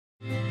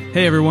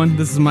Hey everyone,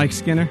 this is Mike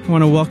Skinner. I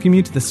want to welcome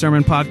you to the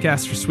Sermon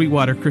Podcast for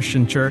Sweetwater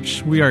Christian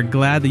Church. We are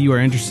glad that you are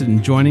interested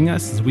in joining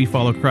us as we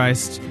follow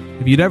Christ.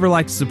 If you'd ever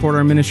like to support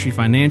our ministry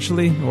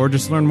financially or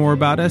just learn more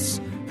about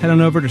us, head on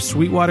over to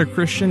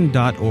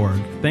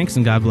sweetwaterchristian.org. Thanks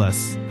and God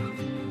bless.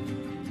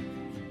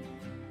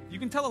 You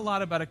can tell a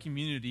lot about a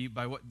community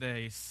by what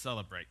they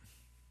celebrate.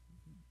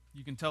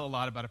 You can tell a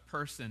lot about a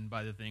person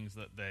by the things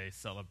that they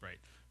celebrate.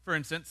 For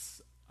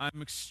instance,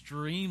 I'm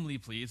extremely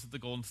pleased that the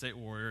Golden State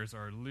Warriors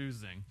are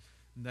losing.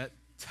 That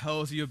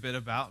tells you a bit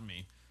about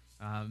me.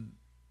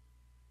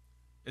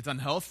 It's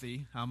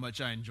unhealthy how much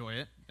I enjoy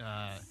it,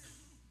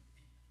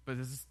 but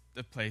this is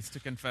the place to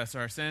confess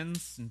our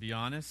sins and be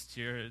honest.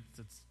 Here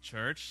it's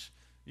church.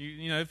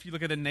 You know, if you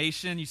look at a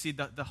nation, you see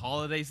the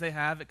holidays they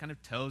have. It kind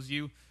of tells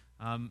you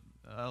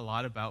a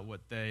lot about what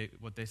they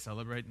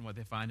celebrate and what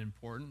they find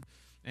important.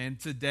 And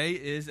today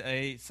is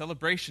a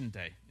celebration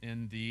day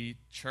in the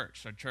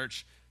church. Our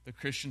church, the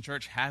Christian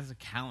church, has a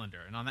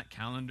calendar, and on that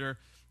calendar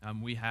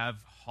we have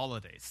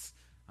holidays.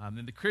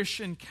 And the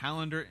Christian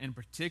calendar in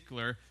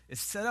particular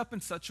is set up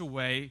in such a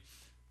way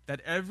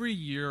that every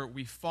year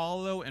we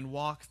follow and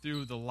walk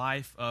through the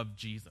life of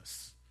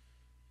Jesus.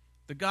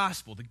 The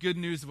gospel, the good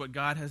news of what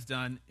God has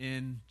done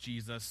in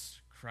Jesus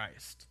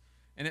Christ.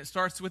 And it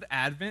starts with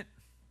Advent,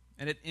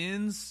 and it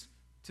ends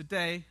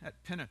today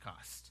at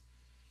Pentecost.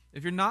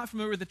 If you're not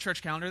familiar with the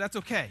church calendar, that's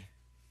okay.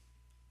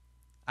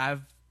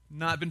 I've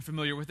not been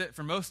familiar with it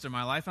for most of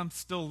my life. I'm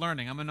still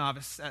learning. I'm a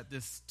novice at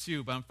this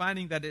too, but I'm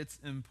finding that it's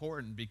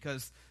important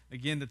because,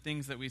 again, the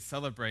things that we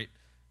celebrate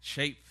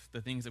shape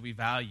the things that we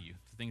value,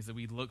 the things that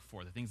we look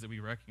for, the things that we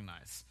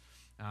recognize.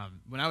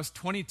 When I was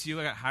 22,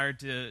 I got hired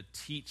to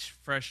teach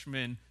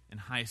freshmen in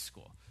high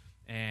school,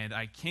 and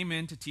I came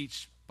in to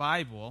teach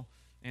Bible,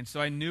 and so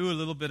I knew a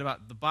little bit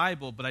about the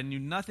Bible, but I knew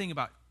nothing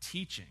about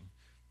teaching,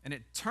 and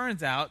it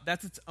turns out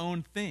that's its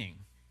own thing.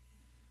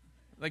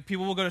 Like,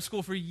 people will go to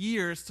school for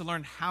years to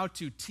learn how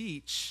to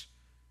teach,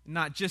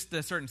 not just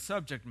a certain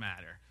subject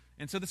matter.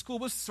 And so the school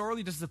was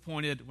sorely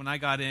disappointed when I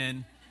got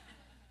in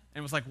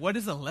and was like, what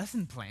is a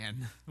lesson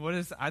plan?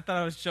 I thought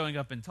I was showing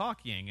up and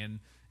talking.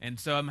 And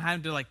so I'm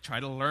having to try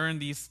to learn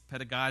these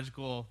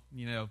pedagogical,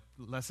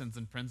 lessons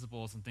and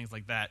principles and things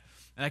like that.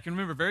 And I can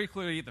remember very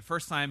clearly the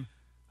first time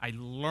I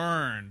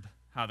learned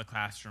how the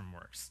classroom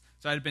works.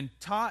 So I had been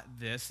taught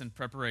this in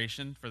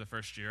preparation for the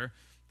first year.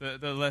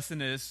 The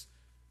lesson is,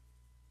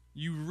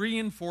 you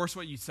reinforce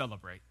what you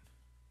celebrate.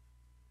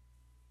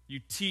 You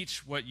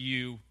teach what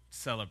you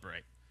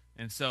celebrate.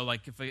 And so,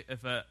 if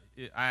I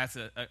ask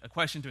a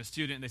question to a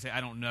student and they say,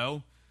 I don't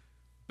know,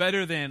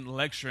 better than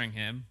lecturing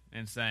him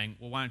and saying,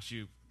 well, why don't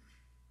you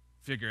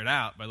figure it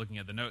out by looking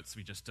at the notes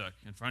we just took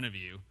in front of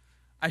you,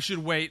 I should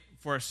wait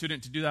for a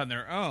student to do that on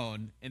their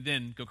own and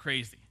then go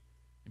crazy.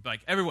 And be like,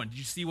 everyone, did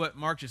you see what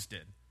Mark just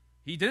did?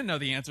 He didn't know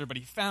the answer, but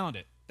he found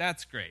it.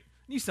 That's great.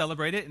 You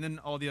celebrate it, and then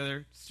all the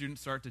other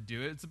students start to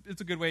do it. It's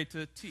a good way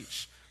to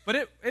teach. But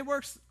it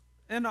works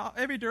in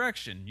every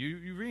direction.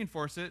 You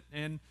reinforce it,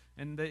 and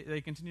they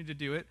continue to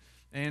do it.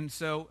 And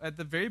so at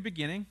the very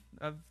beginning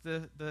of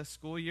the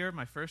school year,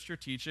 my first year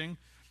teaching,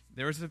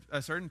 there was a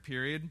certain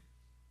period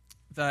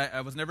that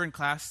I was never in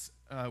class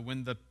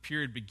when the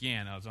period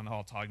began. I was on the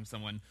hall talking to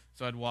someone,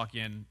 so I'd walk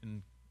in,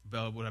 and the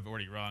bell would have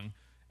already rung.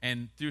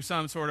 And through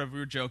some we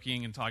were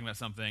joking and talking about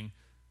something,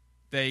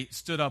 they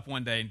stood up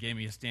one day and gave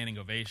me a standing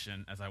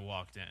ovation as I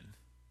walked in.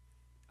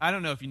 I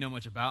don't know if you know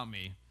much about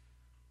me,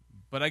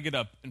 but I get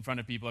up in front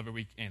of people every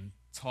week and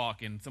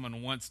talk, and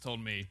someone once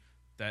told me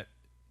that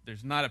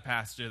there's not a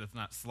pastor that's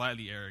not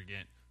slightly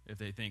arrogant if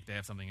they think they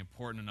have something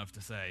important enough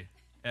to say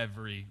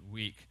every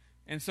week.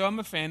 And so I'm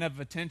a fan of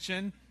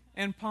attention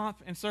and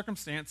pomp and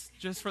circumstance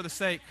just for the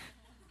sake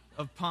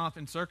of pomp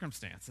and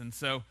circumstance. And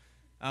so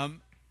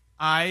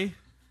I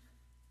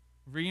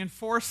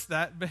reinforce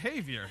that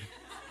behavior.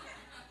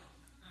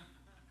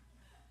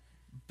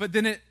 But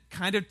then it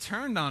kind of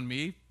turned on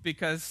me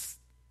because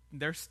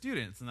they're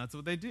students, and that's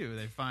what they do.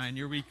 They find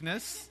your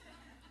weakness.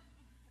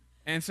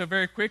 And so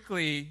very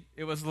quickly,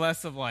 it was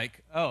less of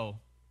how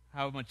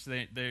much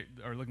they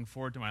are looking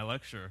forward to my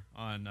lecture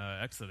on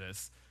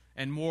Exodus,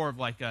 and more of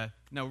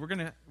no, we're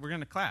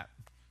gonna clap,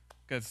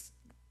 because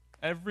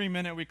every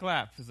minute we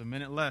clap is a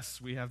minute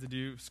less we have to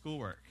do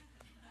schoolwork.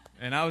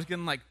 And I was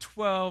getting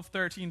 12,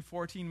 13,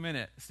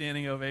 14-minute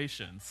standing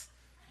ovations.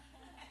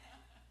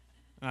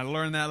 And I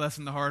learned that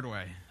lesson the hard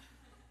way.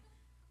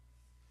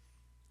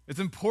 It's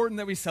important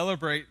that we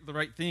celebrate the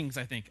right things,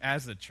 I think,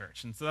 as a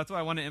church. And so that's why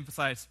I want to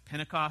emphasize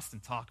Pentecost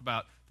and talk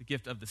about the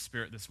gift of the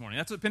Spirit this morning.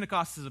 That's what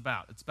Pentecost is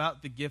about. It's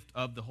about the gift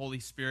of the Holy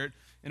Spirit.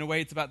 In a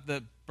way, it's about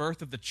the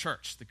birth of the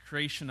church, the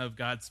creation of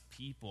God's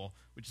people,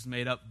 which is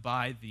made up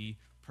by the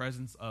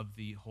presence of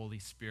the Holy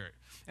Spirit.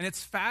 And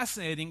it's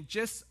fascinating,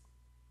 just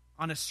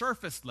on a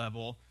surface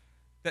level,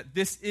 that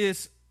this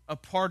is a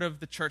part of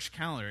the church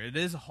calendar. It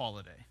is a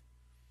holiday.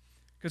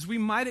 Because we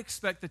might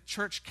expect the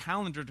church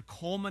calendar to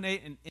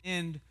culminate and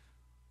end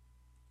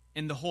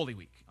in the Holy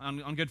Week,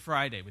 on Good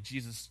Friday, with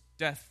Jesus'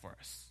 death for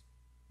us.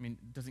 I mean,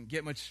 it doesn't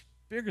get much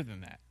bigger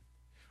than that.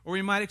 Or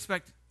we might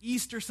expect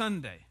Easter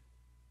Sunday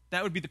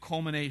that would be the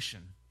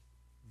culmination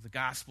of the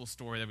gospel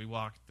story that we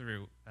walk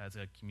through as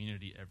a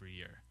community every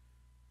year.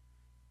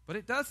 But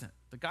it doesn't.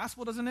 The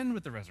gospel doesn't end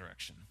with the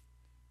resurrection.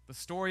 The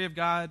story of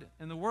God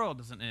and the world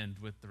doesn't end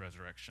with the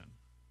resurrection.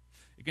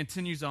 It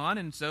continues on,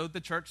 and so the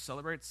church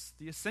celebrates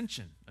the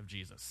ascension of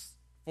Jesus,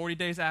 40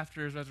 days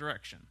after his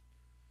resurrection.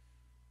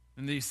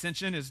 And the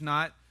ascension is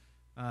not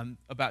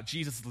about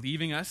Jesus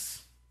leaving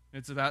us.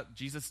 It's about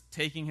Jesus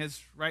taking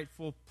his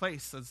rightful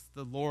place as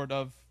the Lord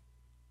of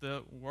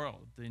the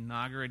world, the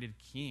inaugurated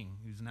king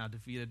who's now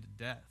defeated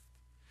death.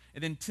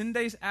 And then 10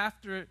 days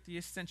after the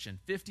ascension,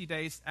 50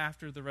 days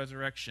after the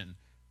resurrection,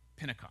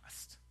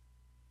 Pentecost.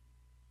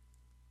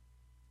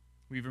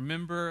 We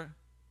remember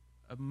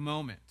a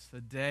moment, a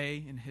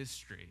day in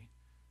history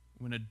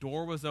when a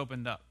door was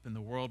opened up and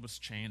the world was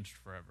changed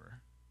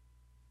forever.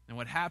 And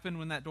what happened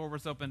when that door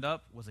was opened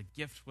up was a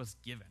gift was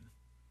given.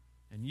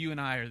 And you and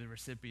I are the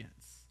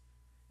recipients.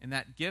 And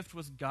that gift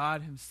was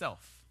God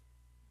himself,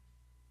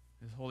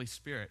 his Holy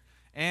Spirit.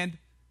 And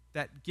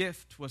that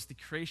gift was the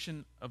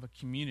creation of a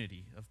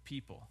community of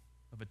people,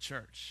 of a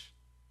church.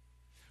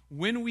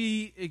 When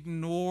we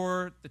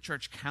ignore the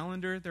church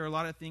calendar, there are a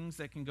lot of things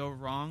that can go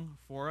wrong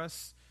for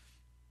us.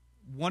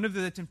 One of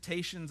the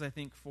temptations, I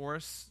think, for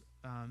us,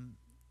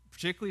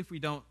 particularly if we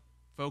don't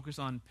focus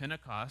on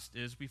Pentecost,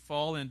 is we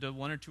fall into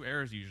one or two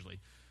errors usually.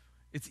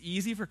 It's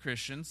easy for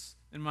Christians,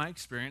 in my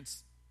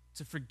experience,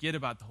 to forget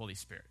about the Holy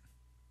Spirit.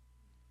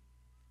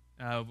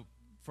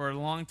 For a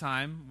long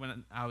time,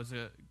 when I was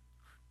a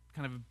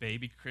kind of a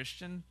baby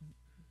Christian,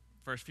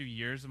 first few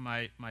years of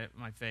my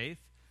faith,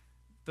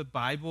 the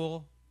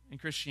Bible and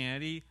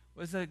Christianity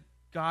was a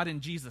God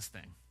and Jesus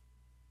thing.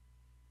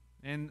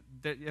 And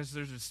there's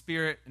a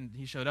spirit, and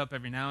he showed up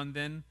every now and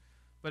then,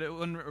 but it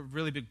wasn't a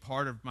really big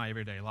part of my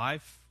everyday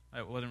life.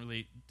 I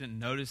didn't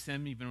notice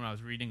him even when I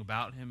was reading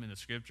about him in the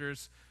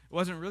scriptures. It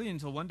wasn't really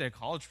until one day a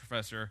college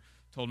professor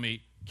told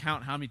me,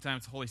 count how many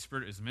times the Holy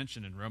Spirit is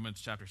mentioned in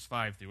Romans chapters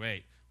 5 through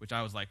 8, which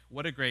I was like,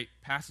 what a great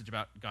passage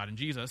about God and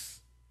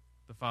Jesus,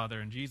 the Father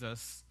and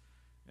Jesus.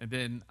 And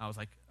then I was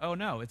like, oh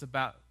no, it's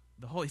about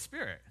the Holy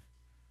Spirit.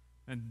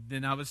 And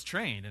then I was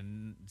trained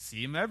and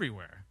see him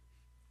everywhere.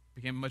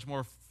 Became a much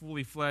more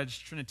fully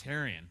fledged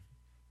Trinitarian,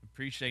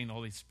 appreciating the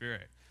Holy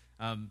Spirit.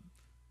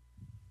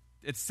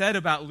 It's said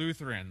about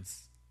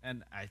Lutherans,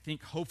 and I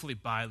think hopefully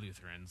by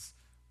Lutherans,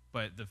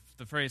 but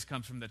the phrase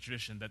comes from the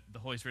tradition that the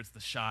Holy Spirit's the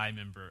shy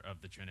member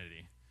of the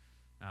Trinity.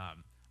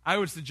 I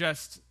would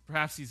suggest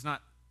perhaps he's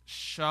not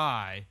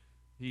shy,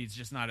 he's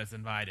just not as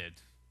invited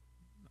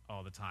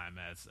all the time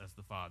as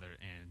the Father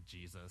and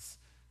Jesus.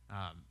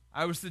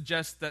 I would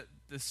suggest that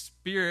the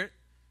Spirit,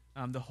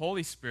 the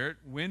Holy Spirit,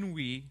 when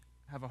we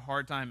have a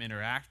hard time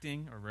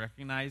interacting or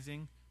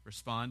recognizing,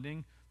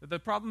 responding, that the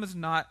problem is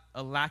not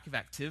a lack of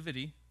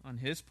activity on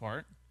his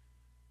part.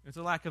 It's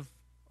a lack of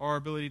our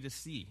ability to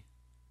see,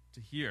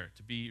 to hear,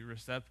 to be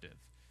receptive.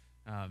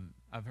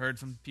 I've heard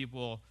some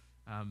people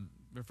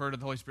refer to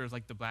the Holy Spirit as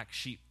like the black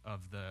sheep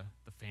of the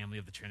family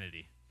of the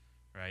Trinity,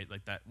 right?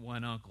 Like that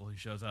one uncle who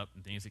shows up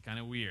and things get kind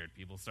of weird.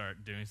 People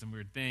start doing some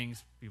weird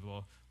things.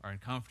 People are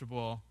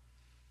uncomfortable.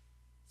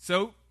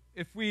 So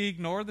if we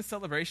ignore the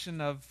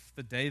celebration of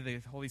the day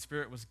the Holy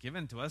Spirit was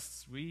given to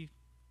us, we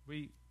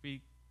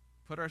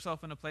put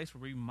ourselves in a place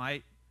where we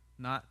might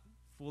not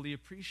fully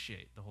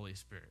appreciate the Holy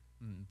Spirit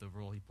and the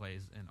role he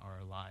plays in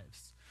our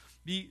lives.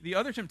 The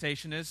other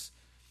temptation is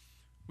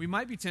we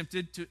might be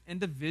tempted to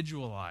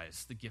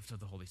individualize the gift of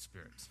the Holy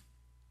Spirit.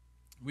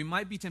 We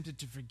might be tempted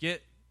to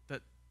forget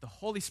that the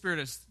Holy Spirit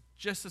is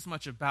just as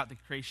much about the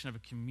creation of a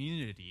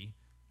community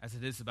as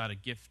it is about a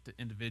gift to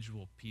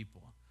individual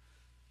people.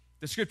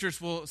 The scriptures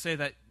will say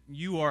that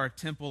you are a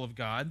temple of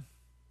God,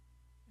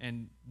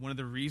 and one of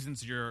the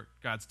reasons you're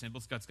God's temple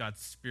is because God's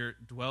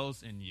Spirit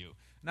dwells in you.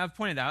 And I've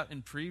pointed out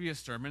in previous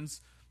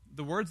sermons,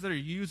 the words that are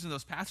used in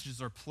those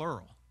passages are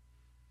plural.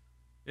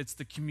 It's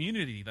the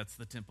community that's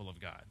the temple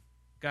of God.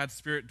 God's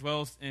Spirit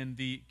dwells in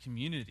the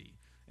community.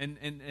 And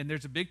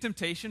there's a big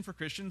temptation for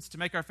Christians to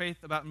make our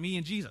faith about me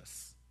and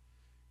Jesus.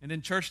 And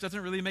then church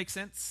doesn't really make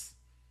sense.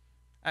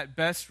 At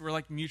best, we're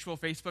like mutual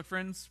Facebook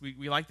friends.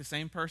 We like the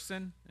same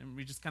person, and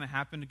we just kind of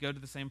happen to go to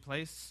the same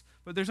place.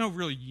 But there's no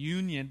real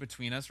union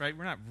between us, right?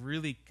 We're not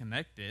really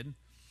connected.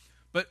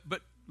 But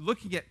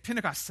looking at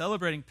Pentecost,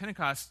 celebrating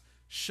Pentecost,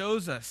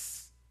 shows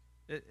us,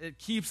 it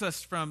keeps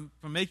us from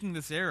making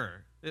this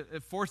error.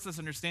 It forces us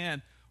to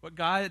understand what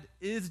God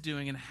is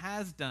doing and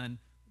has done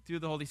through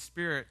the Holy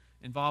Spirit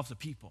involves a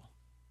people.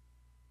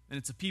 And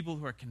it's a people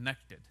who are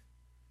connected.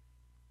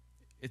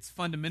 It's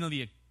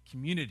fundamentally a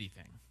community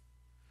thing.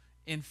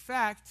 In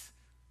fact,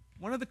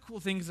 one of the cool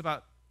things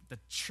about the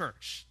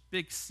church,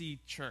 Big C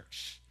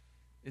Church,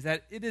 is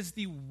that it is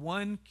the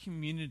one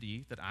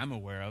community that I'm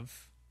aware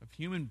of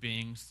human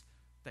beings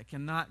that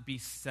cannot be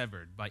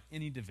severed by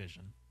any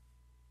division.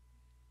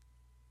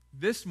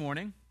 This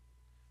morning,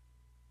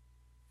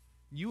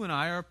 you and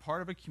I are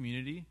part of a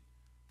community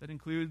that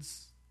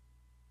includes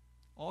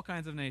all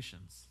kinds of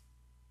nations.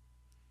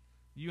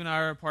 You and I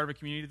are a part of a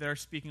community that are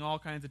speaking all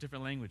kinds of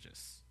different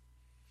languages.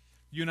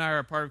 You and I are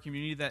a part of a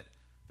community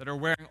that that are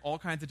wearing all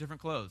kinds of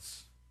different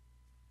clothes,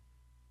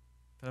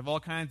 that have all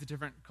kinds of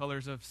different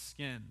colors of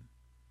skin.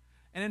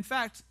 And in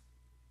fact,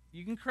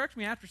 you can correct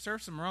me after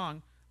service if I'm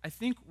wrong, I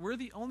think we're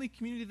the only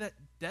community that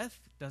death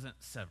doesn't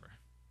sever.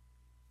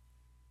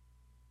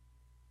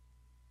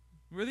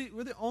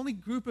 We're the only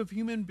group of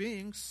human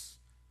beings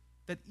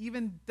that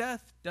even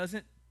death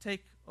doesn't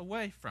take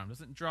away from,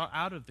 doesn't draw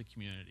out of the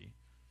community.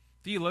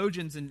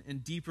 Theologians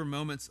in deeper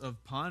moments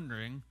of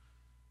pondering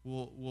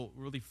will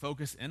really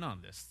focus in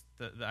on this,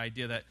 the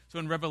idea that, so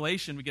in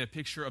Revelation we get a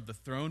picture of the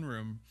throne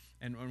room,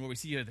 and what we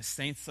see are the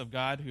saints of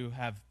God who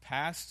have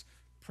passed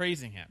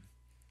praising him.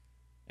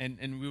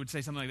 And we would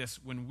say something like this: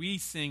 when we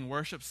sing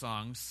worship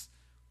songs,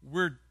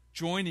 we're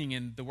joining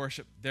in the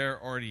worship they're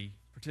already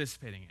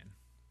participating in.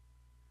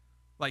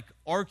 Like,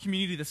 our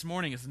community this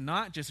morning is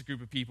not just a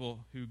group of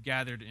people who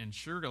gathered in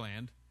Sugar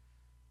Land.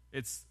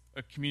 It's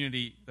a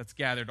community that's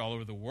gathered all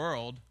over the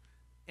world,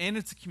 and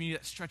it's a community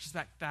that stretches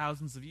back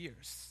thousands of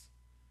years.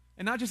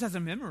 And not just as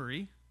a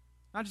memory,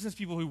 not just as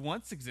people who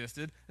once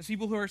existed, as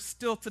people who are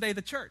still today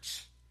the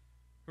church,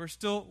 who are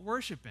still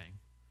worshiping.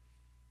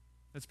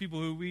 That's people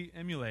who we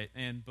emulate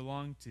and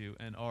belong to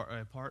and are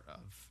a part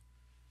of.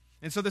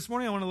 And so this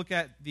morning I want to look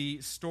at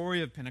the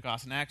story of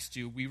Pentecost in Acts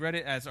 2. We read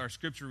it as our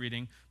scripture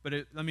reading, but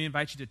let me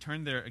invite you to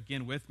turn there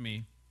again with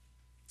me.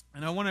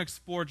 And I want to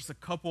explore just a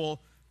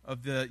couple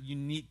of the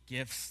unique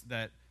gifts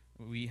that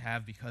we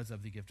have because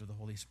of the gift of the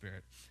Holy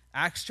Spirit.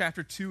 Acts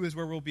chapter 2 is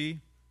where we'll be.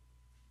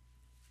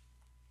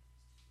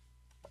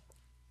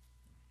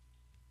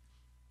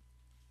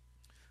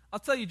 I'll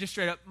tell you just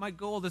straight up, my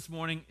goal this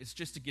morning is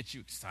just to get you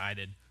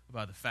excited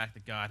about the fact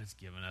that God has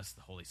given us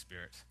the Holy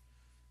Spirit.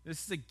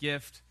 This is a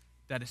gift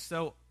that is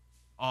so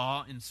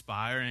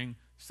awe-inspiring,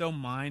 so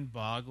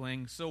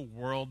mind-boggling, so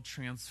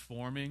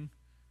world-transforming,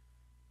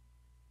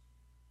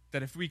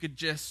 that if we could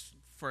just,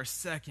 for a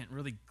second,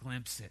 really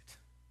glimpse it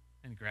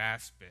and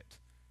grasp it,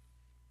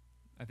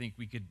 I think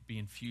we could be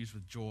infused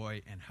with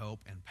joy and hope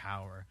and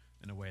power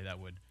in a way that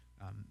would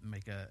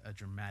make a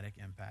dramatic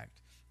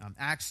impact.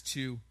 Acts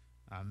 2,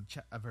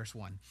 verse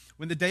 1.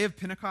 When the day of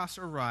Pentecost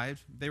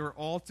arrived, they were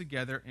all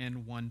together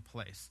in one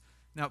place.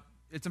 Now,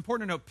 it's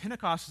important to note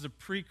Pentecost is a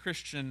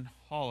pre-Christian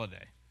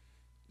holiday.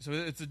 So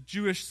it's a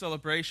Jewish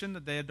celebration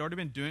that they had already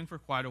been doing for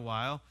quite a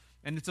while,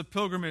 and it's a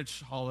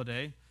pilgrimage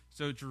holiday.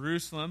 So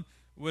Jerusalem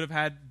would have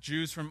had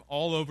Jews from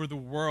all over the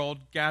world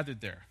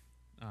gathered there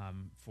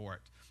for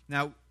it.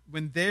 Now,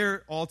 when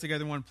they're all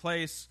together in one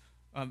place,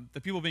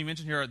 the people being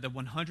mentioned here are the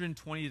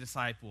 120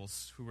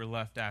 disciples who were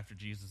left after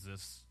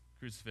Jesus'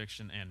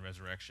 crucifixion and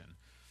resurrection.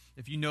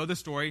 If you know the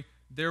story,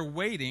 they're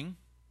waiting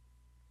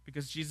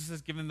because Jesus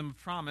has given them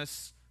a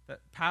promise that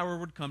power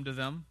would come to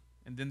them,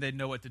 and then they'd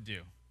know what to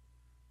do.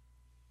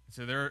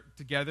 So they're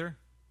together,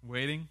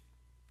 waiting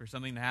for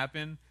something to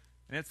happen,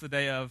 and it's the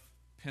day of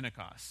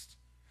Pentecost,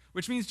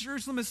 which means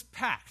Jerusalem is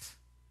packed.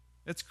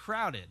 It's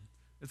crowded.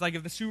 It's like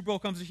if the Super Bowl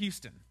comes to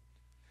Houston.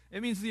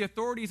 It means the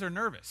authorities are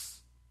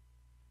nervous,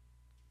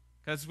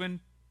 because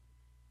when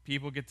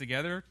people get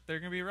together, there are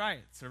going to be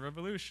riots or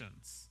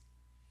revolutions.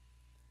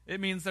 It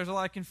means there's a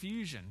lot of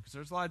confusion, because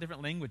there's a lot of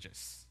different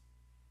languages.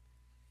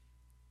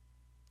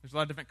 There's a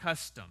lot of different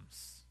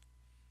customs.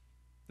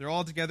 They're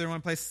all together in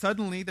one place.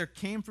 Suddenly, there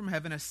came from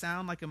heaven a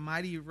sound like a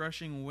mighty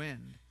rushing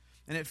wind,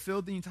 and it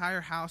filled the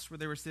entire house where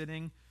they were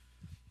sitting.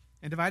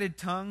 And divided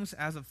tongues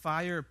as of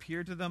fire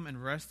appeared to them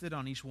and rested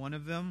on each one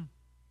of them.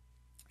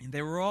 And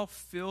they were all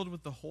filled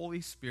with the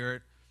Holy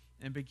Spirit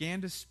and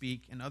began to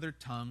speak in other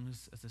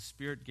tongues as the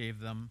Spirit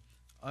gave them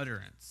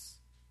utterance.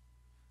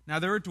 Now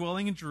there were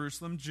dwelling in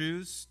Jerusalem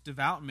Jews,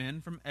 devout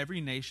men from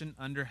every nation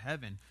under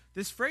heaven.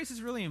 This phrase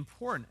is really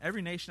important,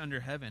 every nation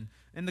under heaven.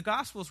 In the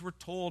Gospels, we're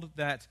told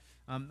that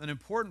an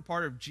important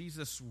part of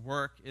Jesus'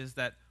 work is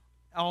that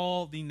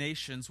all the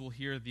nations will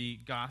hear the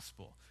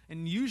gospel.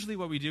 And usually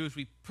what we do is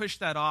we push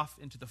that off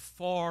into the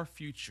far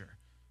future,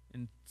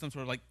 in some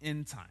sort of like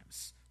end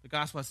times. The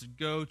gospel has to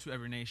go to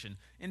every nation.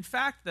 In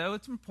fact, though,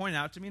 it's been pointed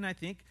out to me, and I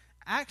think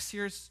Acts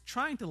here is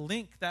trying to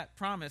link that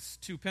promise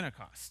to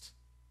Pentecost.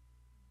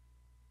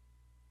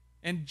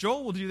 And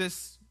Joel will do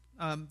this.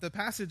 The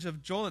passage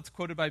of Joel that's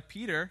quoted by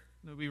Peter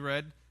that we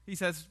read, he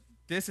says,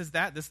 this is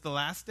the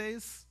last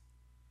days.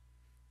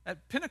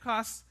 At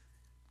Pentecost,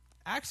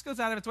 Acts goes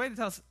out of its way to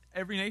tell us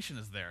every nation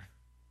is there.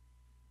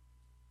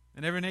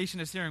 And every nation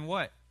is hearing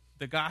what?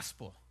 The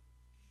gospel.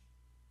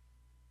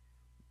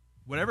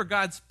 Whatever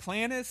God's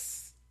plan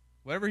is,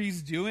 whatever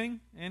he's doing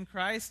in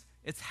Christ,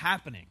 it's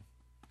happening.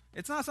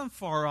 It's not some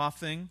far off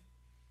thing.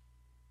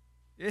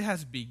 It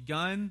has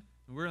begun,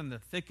 and we're in the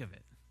thick of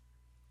it.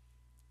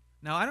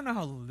 Now, I don't know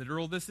how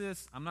literal this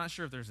is. I'm not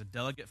sure if there's a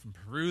delegate from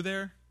Peru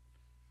there.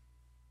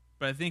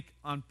 But I think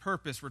on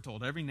purpose we're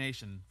told every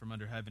nation from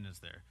under heaven is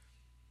there.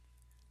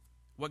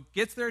 What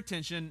gets their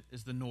attention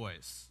is the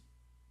noise.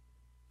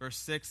 Verse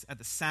 6, at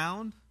the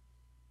sound,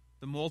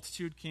 the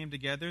multitude came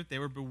together. They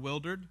were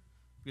bewildered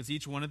because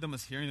each one of them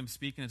was hearing them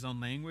speak in his own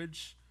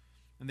language.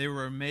 And they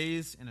were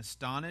amazed and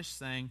astonished,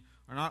 saying,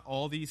 are not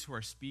all these who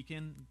are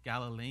speaking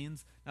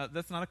Galileans? Now,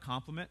 that's not a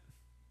compliment.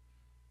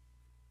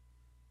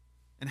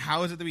 And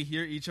how is it that we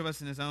hear each of us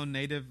in his own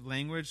native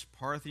language?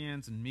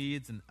 Parthians and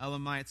Medes and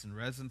Elamites and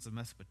residents of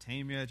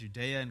Mesopotamia,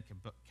 Judea and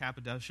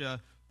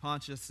Cappadocia,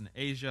 Pontus and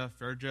Asia,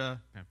 Phrygia,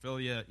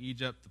 Pamphylia,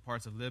 Egypt, the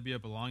parts of Libya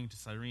belonging to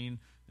Cyrene,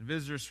 and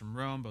visitors from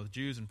Rome, both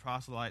Jews and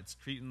proselytes,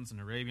 Cretans and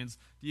Arabians.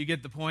 Do you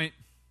get the point?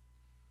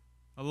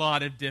 A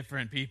lot of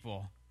different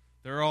people.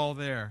 They're all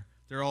there.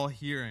 They're all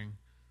hearing.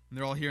 And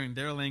they're all hearing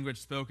their language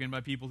spoken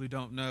by people who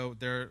don't know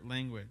their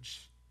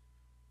language.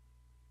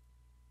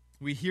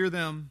 We hear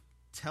them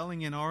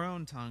telling in our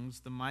own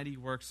tongues the mighty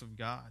works of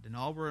God. And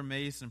all were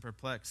amazed and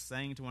perplexed,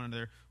 saying to one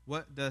another,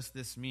 what does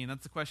this mean?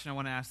 That's the question I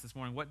want to ask this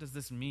morning. What does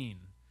this mean?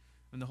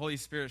 When the Holy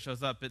Spirit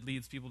shows up, it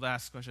leads people to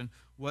ask the question,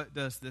 what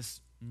does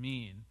this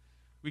mean?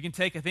 We can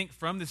take, I think,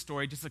 from this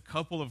story just a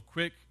couple of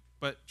quick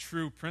but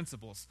true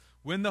principles.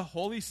 When the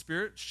Holy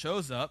Spirit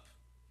shows up,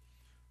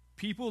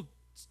 people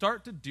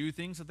start to do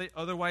things that they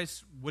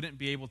otherwise wouldn't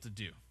be able to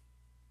do.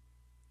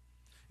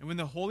 And when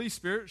the Holy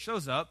Spirit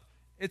shows up,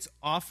 it's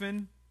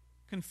often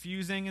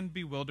confusing and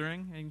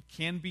bewildering and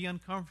can be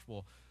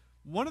uncomfortable.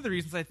 One of the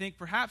reasons I think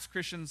perhaps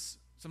Christians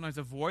sometimes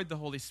avoid the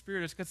Holy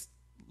Spirit is because,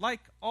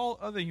 like all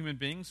other human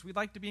beings, we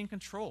like to be in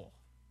control.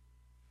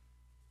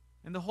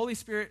 And the Holy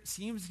Spirit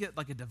seems to get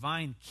like a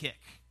divine kick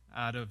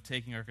out of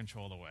taking our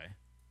control away,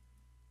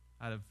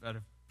 out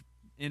of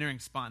entering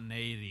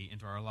spontaneity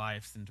into our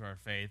lives, into our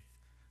faith,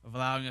 of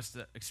allowing us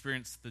to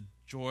experience the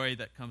joy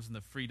that comes in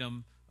the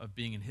freedom of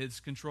being in his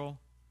control,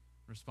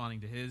 responding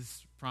to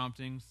his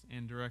promptings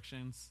and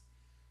directions.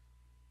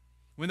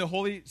 When the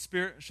Holy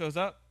Spirit shows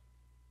up,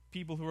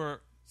 people who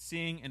are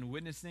seeing and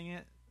witnessing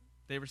it,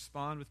 they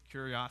respond with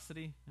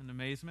curiosity and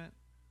amazement.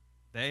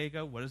 They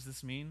go, what does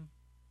this mean?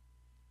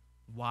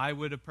 Why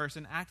would a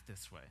person act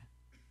this way?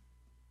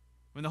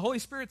 When the Holy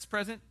Spirit's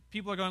present,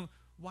 people are going,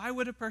 why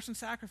would a person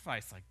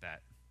sacrifice like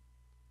that?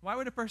 Why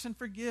would a person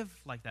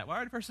forgive like that? Why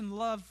would a person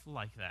love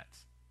like that?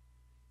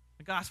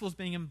 The gospel is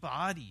being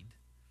embodied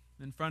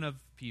in front of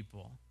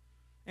people.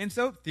 And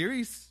so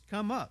theories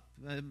come up.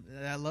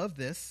 I love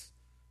this.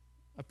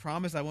 I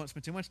promise I won't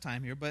spend too much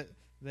time here, but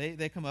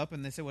they come up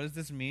and they say, what does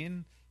this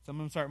mean? Some of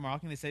them start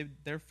mocking. They say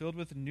they're filled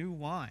with new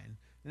wine.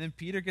 And then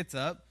Peter gets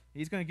up.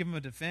 He's going to give them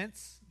a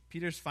defense.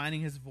 Peter's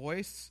finding his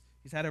voice.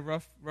 He's had a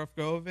rough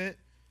go of it.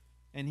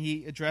 And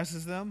he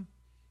addresses them.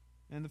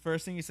 And the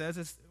first thing he says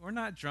is, we're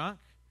not drunk.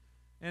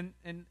 And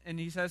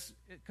he says,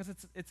 because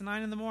it's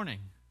 9 a.m.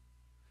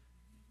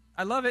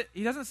 I love it.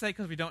 He doesn't say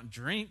because we don't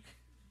drink.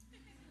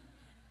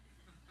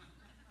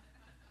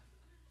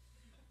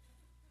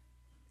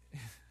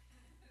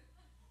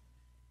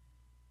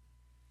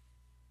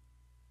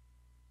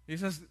 He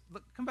says,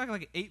 look, come back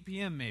like at 8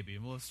 p.m. maybe,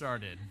 and we'll have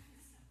started.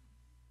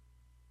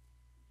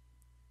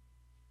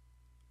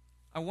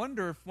 I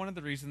wonder if one of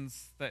the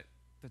reasons that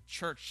the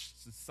church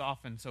is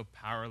often so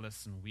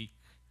powerless and weak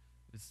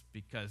is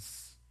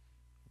because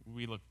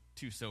we look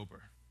too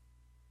sober.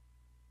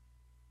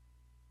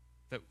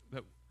 That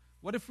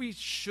what if we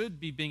should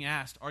be being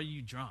asked, are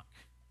you drunk?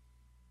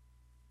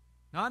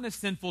 Not in a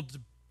sinful,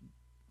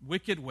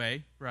 wicked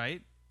way,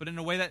 right? But in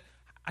a way that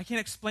I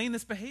can't explain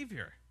this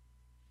behavior.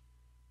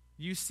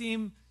 You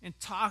seem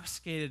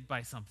intoxicated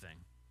by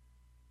something,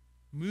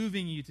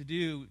 moving you to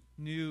do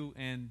new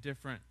and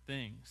different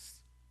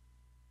things.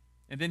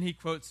 And then he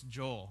quotes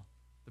Joel,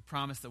 the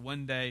promise that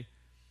one day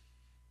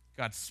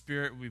God's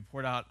Spirit will be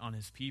poured out on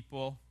his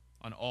people,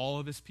 on all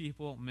of his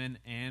people, men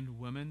and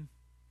women.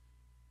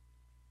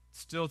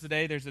 Still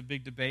today, there's a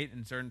big debate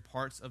in certain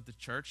parts of the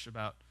church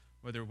about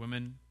whether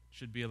women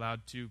should be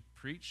allowed to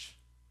preach.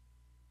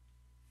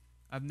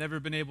 I've never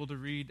been able to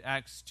read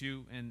Acts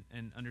 2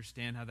 and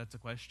understand how that's a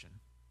question.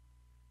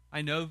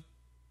 I know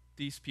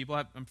these people.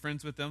 I'm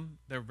friends with them.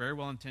 They're very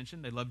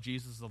well-intentioned. They love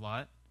Jesus a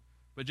lot.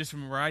 But just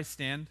from where I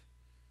stand,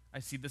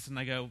 I see this and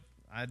I go,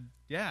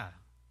 the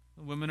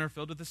women are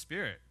filled with the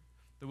Spirit.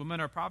 The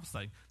women are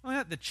prophesying. Not only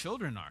that, the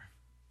children are.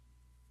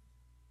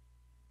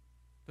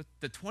 But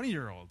the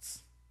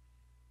 20-year-olds.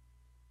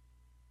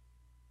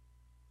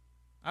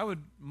 I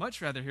would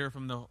much rather hear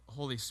from the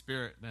Holy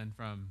Spirit than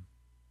from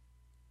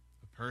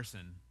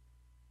person,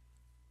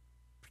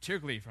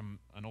 particularly from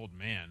an old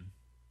man.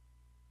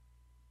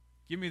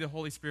 Give me the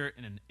Holy Spirit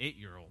in an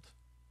 8-year-old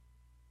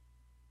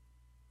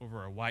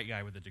over a white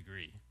guy with a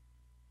degree.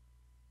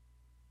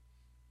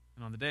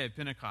 And on the day of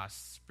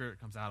Pentecost,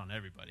 Spirit comes out on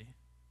everybody.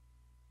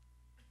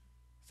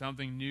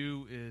 Something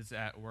new is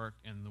at work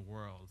in the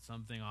world.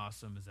 Something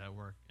awesome is at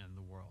work in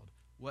the world.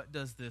 What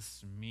does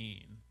this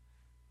mean?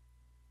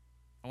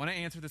 I want to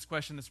answer this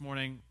question this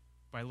morning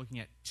by looking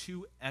at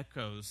 2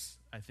 echoes,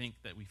 I think,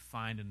 that we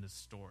find in this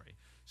story.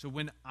 So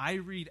when I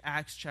read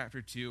Acts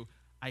chapter 2,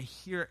 I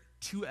hear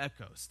 2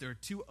 echoes. There are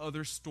 2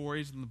 other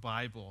stories in the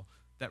Bible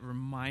that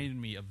remind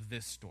me of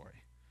this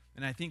story.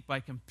 And I think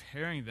by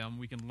comparing them,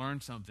 we can learn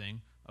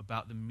something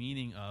about the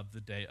meaning of the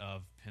day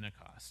of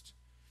Pentecost.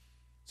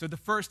 So the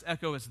first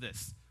echo is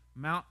this: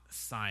 Mount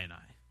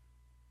Sinai.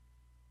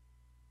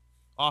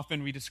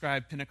 Often we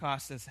describe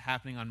Pentecost as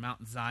happening on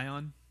Mount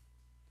Zion.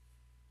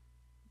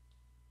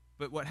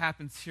 But what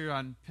happens here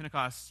on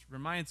Pentecost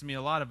reminds me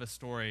a lot of a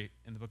story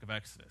in the book of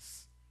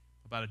Exodus.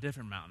 about a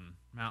different mountain,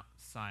 Mount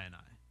Sinai.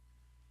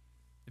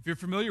 If you're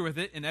familiar with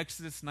it, in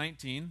Exodus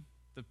 19,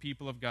 the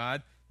people of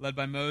God, led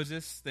by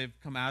Moses, they've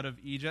come out of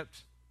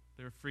Egypt.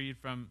 They're freed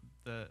from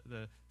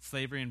the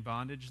slavery and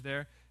bondage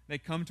there. They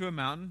come to a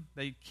mountain.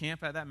 They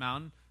camp at that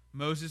mountain.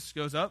 Moses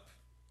goes up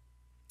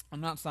on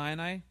Mount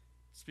Sinai,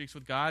 speaks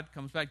with God,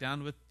 comes back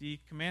down with the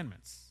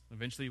commandments,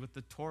 eventually with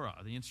the Torah,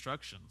 the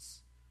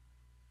instructions.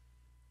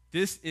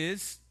 This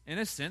is, in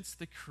a sense,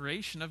 the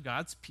creation of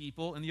God's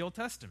people in the Old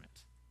Testament.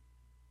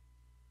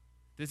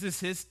 This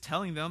is his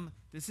telling them,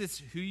 this is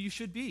who you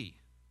should be.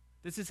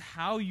 This is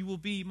how you will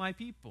be my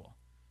people.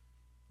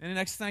 And in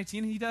Exodus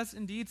 19, he does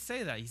indeed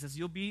say that. He says,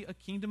 you'll be a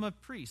kingdom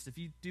of priests. If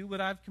you do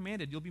what I've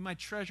commanded, you'll be my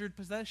treasured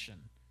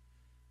possession.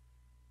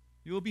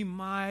 You will be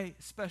my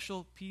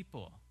special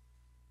people,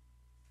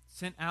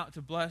 sent out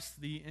to bless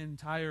the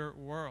entire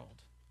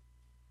world.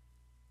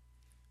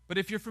 But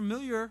if you're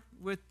familiar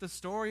with the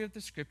story of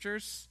the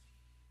Scriptures,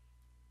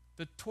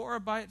 the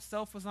Torah by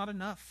itself was not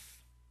enough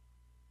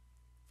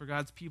for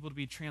God's people to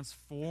be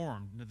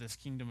transformed into this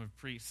kingdom of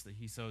priests that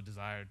he so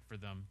desired for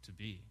them to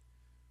be.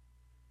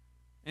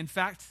 In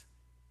fact,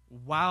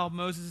 while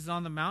Moses is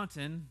on the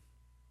mountain,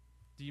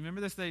 do you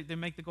remember this? They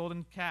make the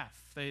golden calf.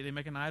 They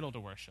make an idol to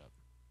worship.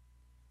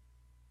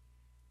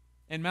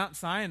 And Mount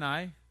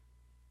Sinai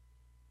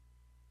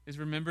is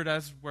remembered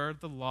as where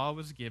the law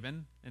was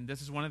given, and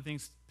this is one of the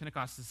things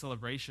Pentecost is a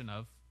celebration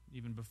of.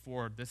 Even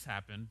before this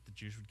happened, the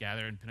Jews would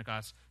gather in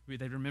Pentecost.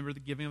 They remember the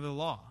giving of the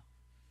law.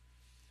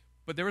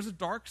 But there was a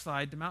dark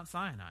side to Mount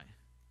Sinai.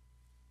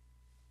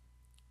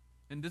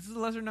 And this is a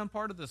lesser-known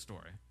part of the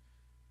story.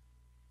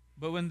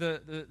 But when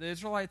the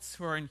Israelites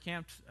who are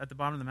encamped at the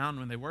bottom of the mountain,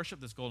 when they worship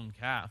this golden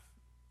calf,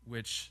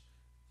 which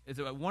is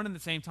at one and the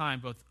same time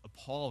both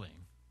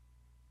appalling,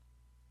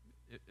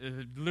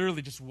 it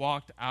literally just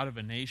walked out of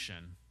a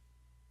nation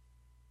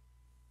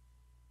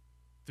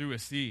through a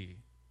sea.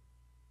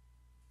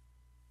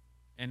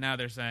 And now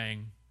they're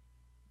saying,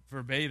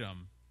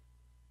 verbatim,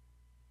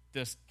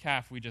 this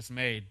calf we just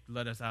made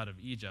led us out of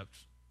Egypt,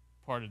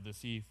 parted the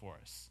sea for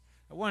us.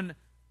 That one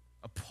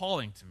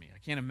appalling to me. I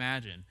can't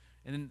imagine.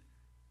 And then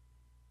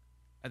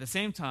at the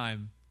same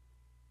time,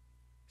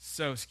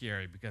 so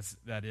scary because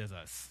that is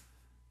us.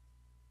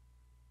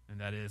 And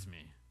that is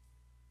me.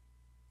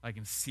 I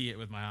can see it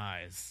with my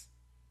eyes.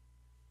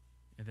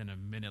 And then a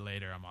minute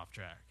later, I'm off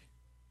track.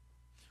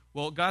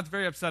 Well, God's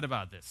very upset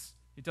about this.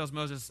 He tells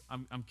Moses,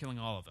 I'm killing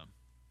all of them.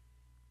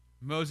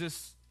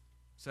 Moses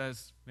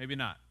says, maybe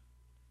not.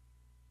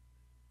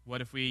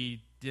 What if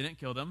we didn't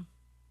kill them?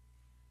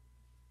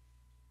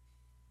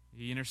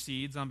 He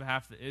intercedes on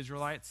behalf of the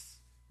Israelites.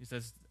 He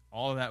says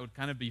all of that would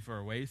kind of be for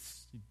a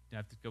waste. You'd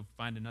have to go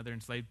find another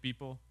enslaved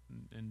people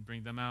and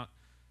bring them out.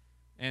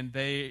 And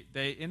they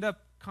end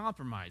up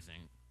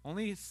compromising.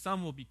 Only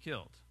some will be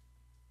killed.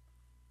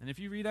 And if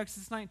you read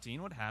Exodus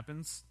 19, what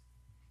happens?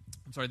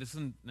 I'm sorry, this is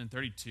in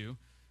 32,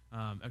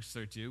 Exodus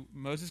 32.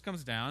 Moses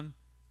comes down.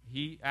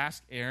 He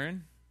asks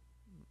Aaron,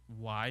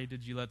 why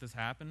did you let this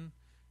happen?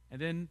 And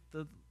then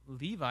the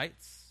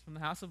Levites from the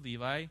house of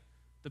Levi,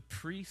 the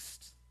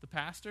priests, the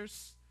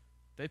pastors,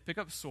 they pick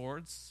up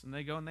swords and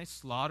they go and they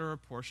slaughter a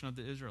portion of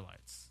the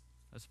Israelites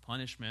as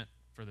punishment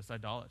for this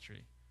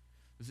idolatry.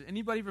 Does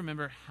anybody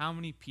remember how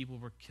many people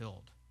were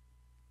killed?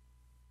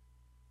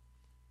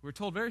 We're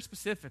told very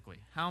specifically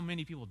how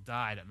many people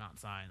died at Mount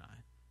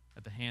Sinai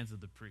at the hands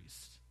of the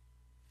priest.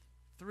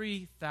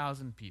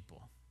 3,000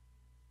 people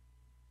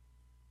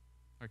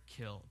are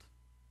killed.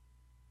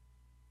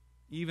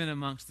 Even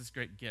amongst this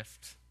great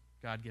gift,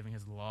 God giving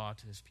his law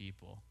to his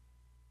people,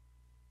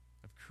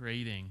 of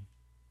creating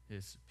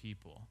his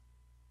people.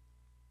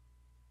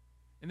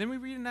 And then we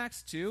read in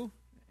Acts 2,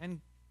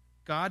 and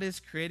God is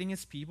creating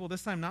his people,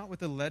 this time not with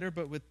the letter,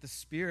 but with the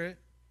Spirit.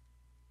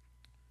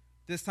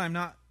 This time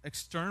not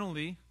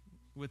externally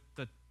with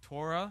the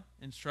Torah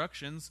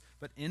instructions,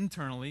 but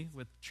internally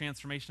with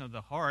transformation of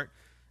the heart.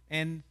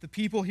 And the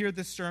people hear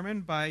this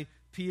sermon by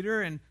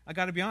Peter, and I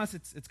got to be honest,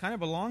 it's kind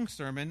of a long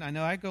sermon. I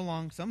know I go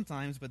long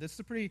sometimes, but this is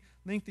a pretty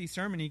lengthy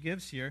sermon he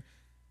gives here.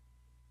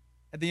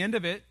 At the end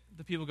of it,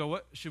 the people go,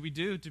 what should we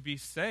do to be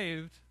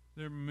saved?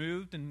 They're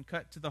moved and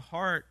cut to the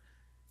heart.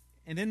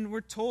 And then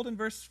we're told in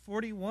verse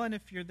 41,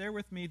 if you're there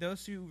with me,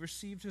 those who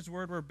received his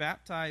word were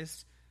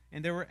baptized,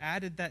 and there were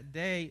added that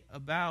day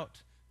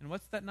about, and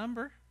what's that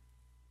number?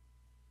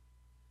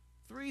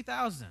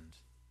 3,000.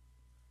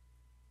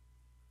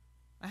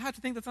 I have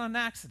to think that's not an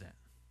accident.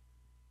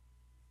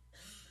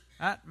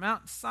 At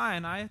Mount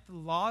Sinai, the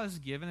law is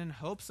given in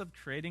hopes of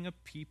creating a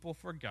people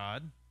for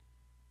God.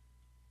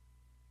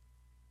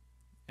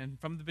 And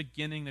from the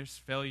beginning, there's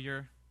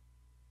failure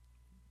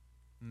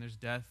and there's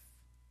death.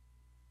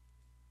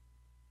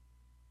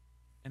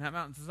 And at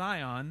Mount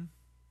Zion,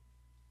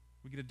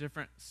 we get a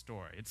different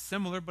story. It's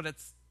similar, but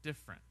it's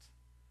different.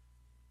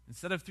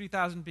 Instead of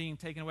 3,000 being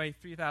taken away,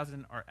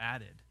 3,000 are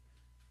added.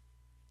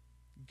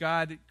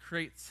 God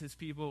creates his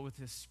people with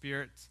his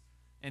Spirit,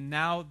 and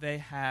now they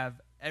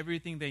have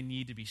everything they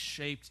need to be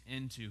shaped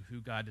into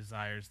who God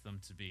desires them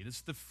to be. This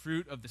is the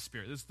fruit of the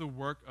Spirit. This is the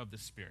work of the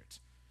Spirit.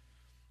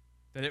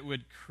 that it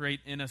would create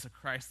in us a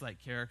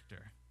Christ-like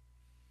character.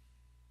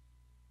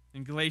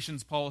 In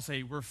Galatians, Paul will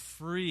say, we're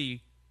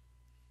free,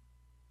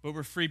 but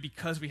we're free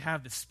because we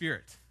have the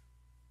Spirit.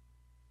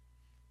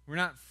 We're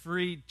not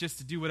free just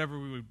to do whatever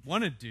we would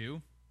want to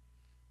do.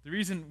 The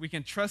reason we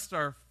can trust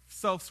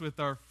ourselves with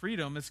our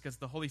freedom is because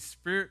the Holy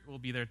Spirit will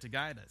be there to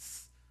guide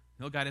us.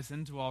 He'll guide us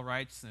into all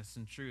righteousness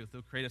and truth.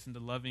 He'll create us into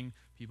loving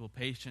people,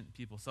 patient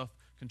people,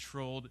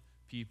 self-controlled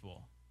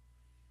people.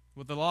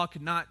 What the law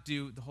could not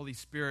do, the Holy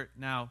Spirit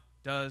now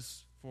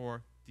does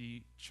for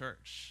the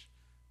church.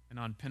 And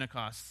on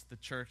Pentecost, the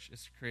church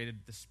is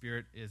created, the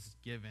Spirit is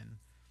given.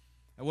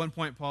 At one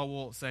point, Paul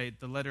will say,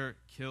 the letter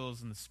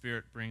kills and the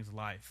Spirit brings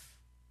life.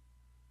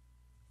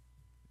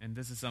 And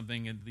this is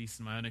something, at least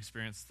in my own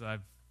experience, that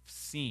I've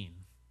seen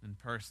in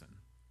person.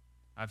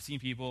 I've seen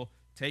people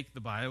take the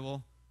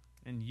Bible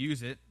and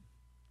use it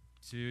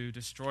to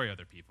destroy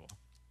other people,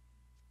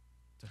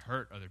 to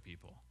hurt other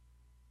people,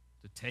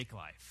 to take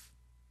life.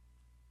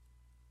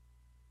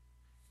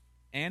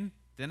 And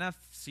then I've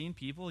seen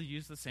people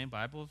use the same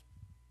Bible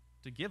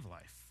to give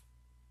life,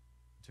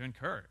 to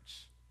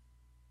encourage,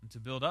 and to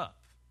build up.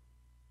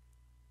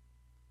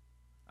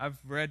 I've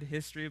read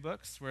history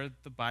books where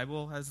the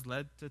Bible has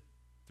led to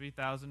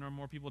 3,000 or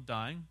more people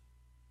dying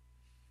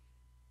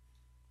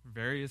for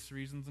various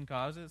reasons and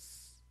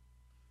causes.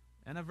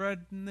 And I've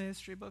read in the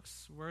history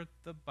books where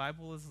the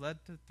Bible has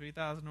led to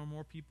 3,000 or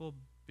more people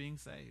being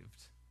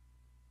saved,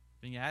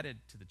 being added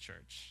to the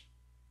church,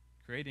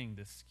 creating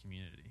this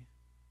community.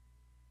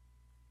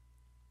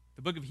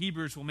 The book of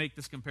Hebrews will make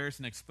this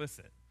comparison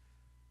explicit.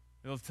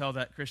 It will tell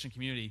that Christian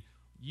community,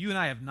 you and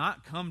I have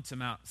not come to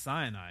Mount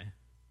Sinai.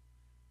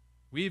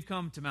 We've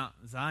come to Mount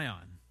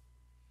Zion.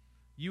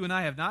 You and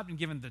I have not been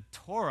given the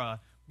Torah.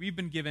 We've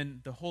been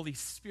given the Holy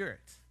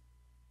Spirit.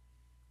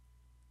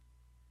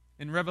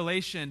 In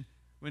Revelation,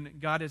 when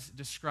God is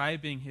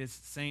describing his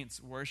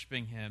saints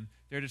worshiping him,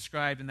 they're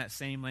described in that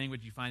same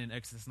language you find in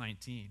Exodus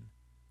 19.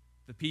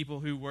 The people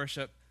who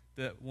worship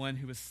the one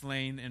who was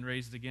slain and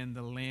raised again,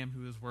 the Lamb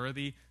who is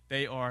worthy,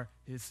 they are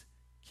his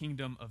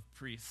kingdom of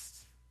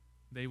priests.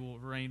 They will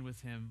reign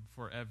with him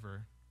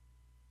forever.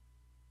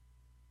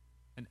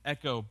 An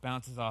echo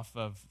bounces off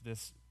of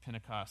this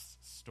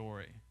Pentecost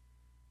story.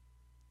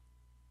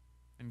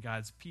 And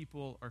God's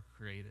people are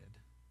created.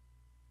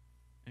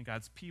 And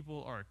God's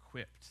people are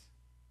equipped.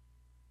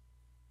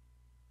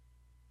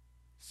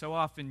 So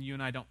often you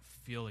and I don't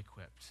feel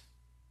equipped.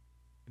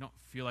 We don't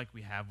feel like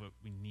we have what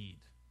we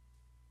need.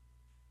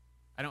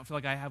 I don't feel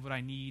like I have what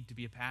I need to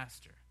be a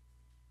pastor.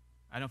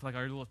 I don't feel like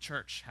our little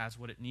church has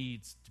what it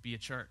needs to be a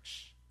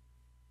church.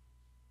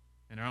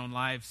 In our own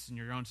lives, in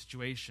your own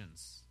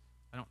situations,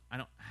 I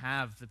don't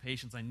have the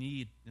patience I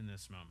need in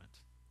this moment.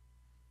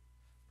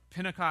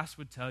 Pentecost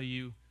would tell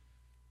you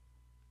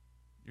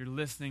you're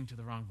listening to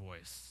the wrong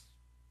voice.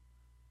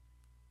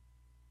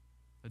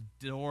 The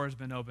door has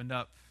been opened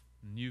up,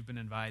 and you've been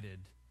invited,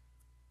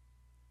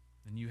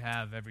 and you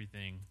have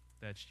everything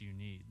that you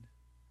need.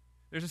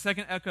 There's a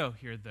second echo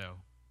here, though,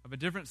 of a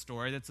different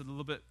story that's a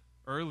little bit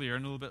earlier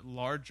and a little bit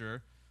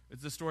larger.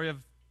 It's the story of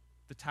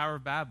the Tower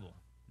of Babel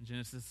in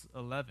Genesis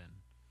 11.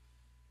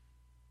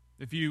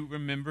 If you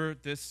remember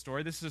this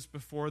story, this is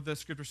before the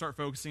scriptures start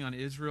focusing on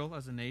Israel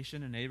as a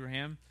nation and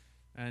Abraham.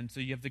 And so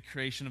you have the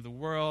creation of the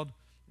world.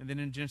 And then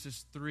in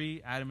Genesis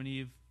 3, Adam and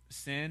Eve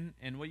sin.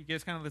 And what you get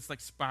is kind of this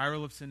like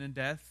spiral of sin and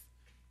death.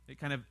 It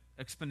kind of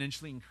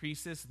exponentially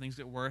increases, and things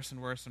get worse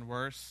and worse and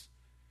worse.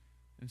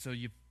 And so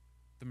you have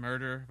the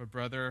murder of a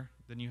brother,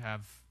 then you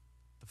have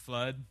the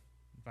flood,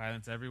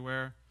 violence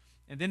everywhere.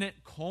 And then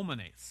it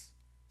culminates.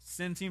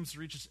 Sin seems to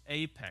reach its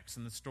apex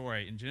in the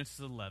story in Genesis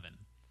 11.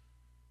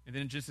 And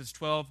then in Genesis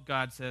 12,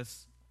 God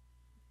says,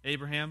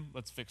 Abraham,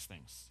 let's fix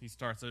things. He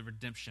starts a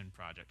redemption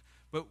project.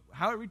 But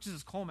how it reaches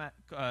its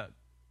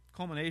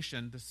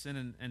culmination, the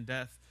sin and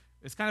death,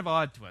 is kind of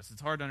odd to us.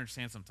 It's hard to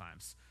understand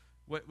sometimes.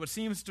 What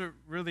seems to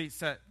really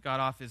set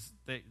God off is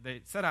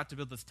they set out to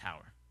build this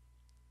tower.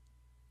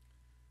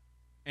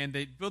 And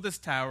they build this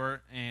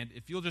tower, and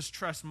if you'll just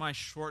trust my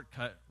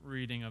shortcut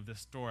reading of this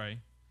story,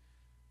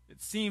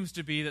 it seems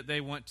to be that they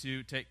want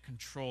to take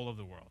control of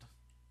the world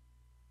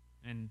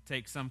and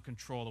take some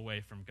control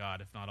away from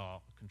God, if not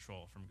all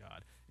control from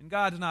God. And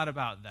God's not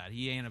about that.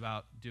 He ain't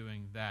about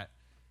doing that.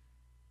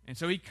 And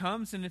so he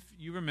comes, and if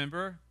you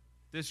remember,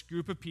 this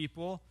group of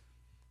people,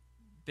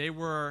 they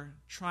were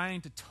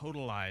trying to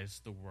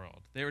totalize the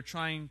world. They were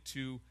trying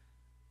to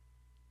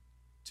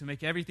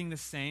make everything the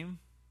same,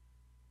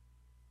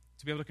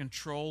 to be able to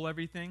control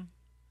everything.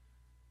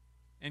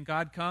 And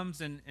God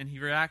comes and he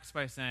reacts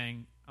by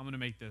saying, I'm going to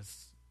make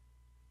this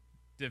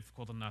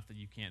difficult enough that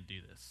you can't do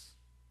this.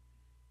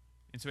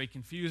 And so he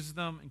confuses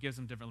them and gives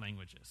them different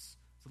languages.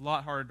 It's a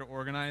lot harder to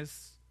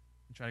organize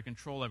and try to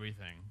control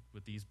everything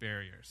with these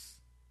barriers.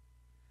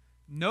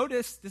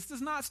 Notice, this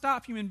does not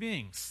stop human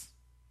beings.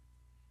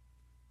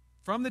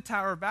 From the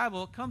Tower of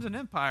Babel comes an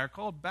empire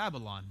called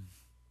Babylon.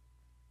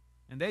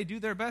 And they do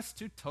their best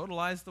to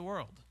totalize the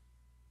world.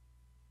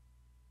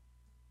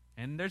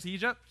 And there's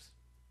Egypt.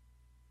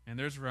 And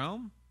there's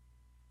Rome.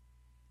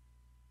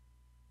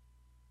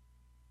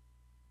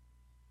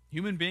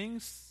 Human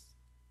beings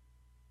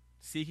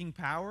seeking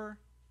power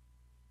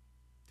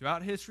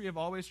throughout history have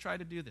always tried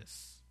to do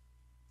this,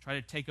 try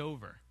to take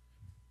over,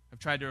 have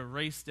tried to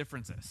erase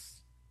differences,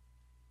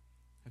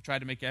 have tried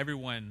to make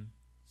everyone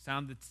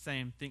sound the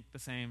same, think the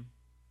same,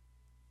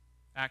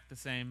 act the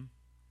same.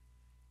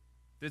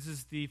 This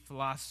is the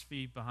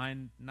philosophy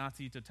behind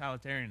Nazi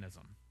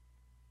totalitarianism.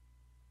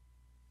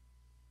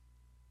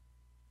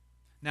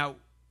 Now,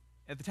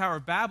 at the Tower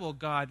of Babel,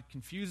 God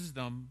confuses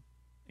them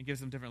and gives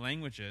them different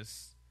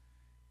languages.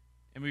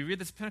 And we read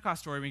this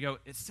Pentecost story and we go,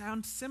 it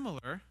sounds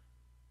similar,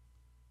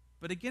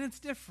 but again, it's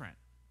different.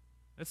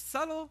 It's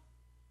subtle,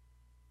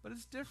 but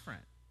it's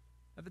different.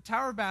 At the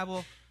Tower of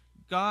Babel,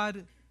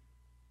 God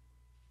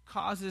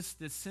causes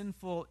this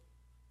sinful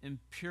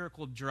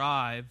empirical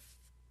drive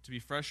to be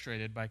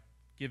frustrated by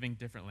giving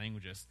different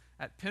languages.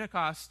 At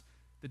Pentecost,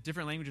 the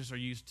different languages are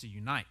used to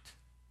unite.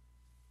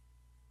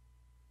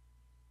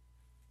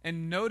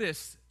 And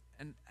notice,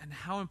 and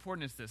how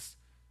important is this?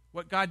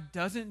 What God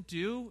doesn't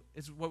do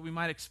is what we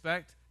might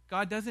expect.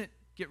 God doesn't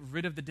get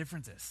rid of the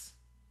differences.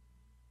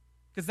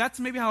 Because that's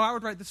maybe how I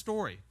would write the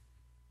story.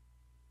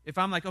 If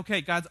I'm like,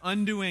 okay, God's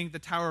undoing the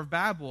Tower of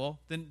Babel,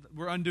 then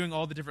we're undoing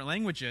all the different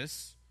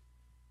languages.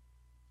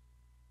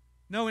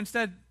 No,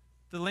 instead,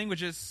 the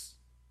languages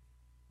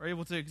are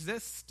able to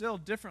exist still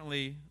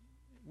differently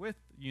with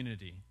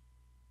unity.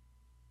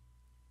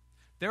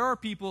 There are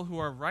people who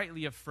are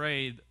rightly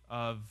afraid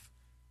of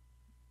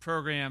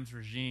programs,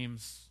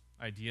 regimes,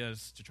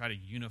 ideas to try to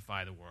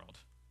unify the world.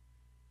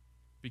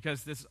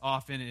 Because this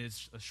often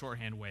is a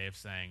shorthand way of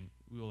saying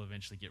we will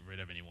eventually get rid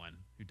of anyone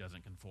who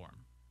doesn't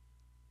conform.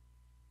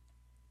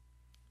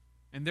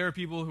 And there are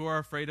people who are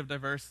afraid of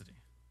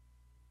diversity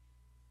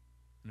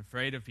and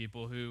afraid of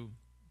people who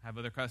have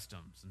other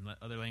customs and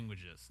other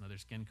languages and other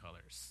skin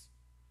colors.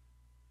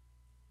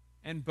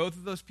 And both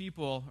of those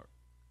people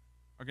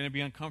are going to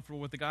be uncomfortable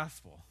with the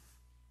gospel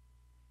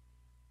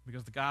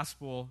because the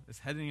gospel is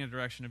heading in a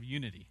direction of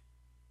unity.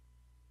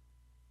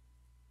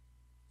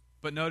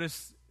 But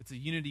notice it's a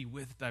unity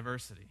with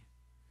diversity.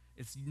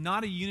 It's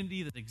not a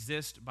unity that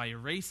exists by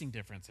erasing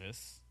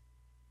differences.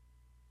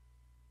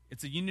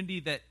 It's a unity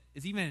that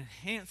is even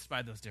enhanced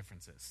by those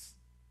differences.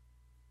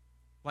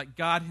 Like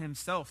God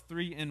himself,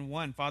 3 in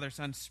 1, Father,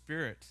 Son,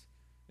 Spirit.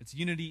 It's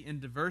unity in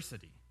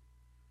diversity.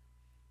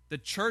 The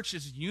church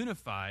is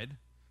unified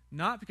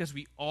not because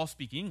we all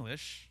speak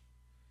English,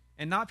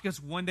 and not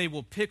because one day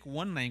we'll pick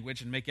one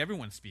language and make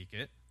everyone speak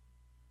it.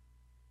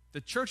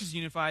 The church is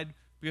unified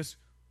because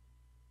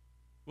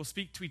we'll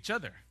speak to each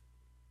other.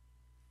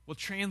 We'll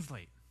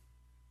translate.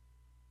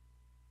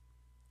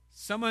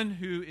 Someone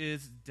who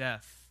is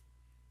deaf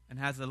and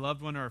has a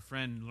loved one or a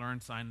friend learn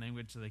sign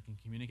language so they can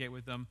communicate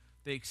with them,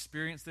 they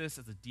experience this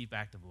as a deep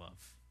act of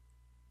love.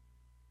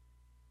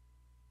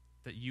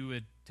 That you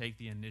would take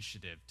the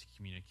initiative to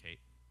communicate,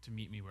 to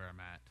meet me where I'm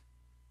at.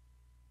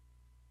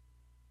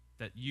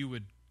 That you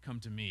would come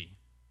to me.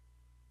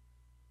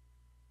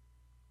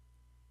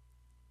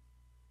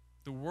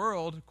 The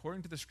world,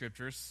 according to the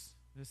scriptures,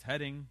 is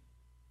heading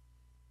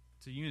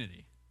to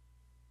unity,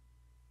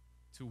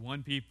 to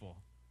one people,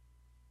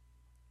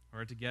 who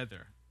are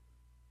together.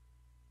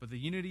 But the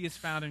unity is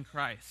found in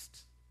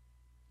Christ.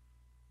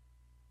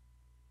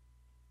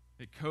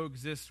 It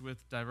coexists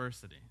with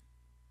diversity.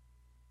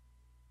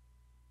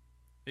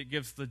 It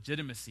gives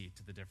legitimacy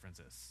to the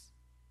differences.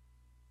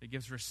 It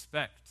gives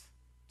respect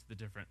to the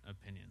different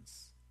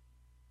opinions.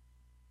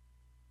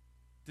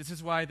 This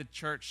is why the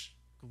church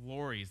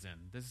glories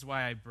in. This is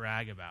why I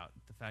brag about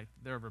the fact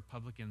that there are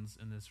Republicans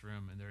in this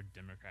room and there are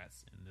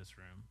Democrats in this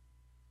room.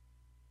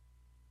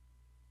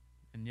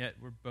 And yet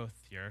we're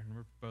both here and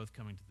we're both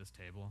coming to this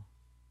table.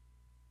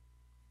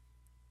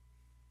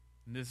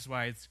 And this is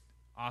why it's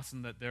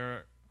awesome that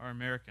there are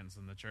Americans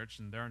in the church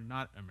and there are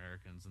not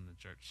Americans in the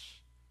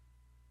church.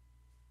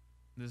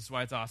 And this is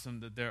why it's awesome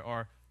that there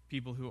are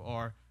people who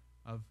are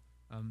of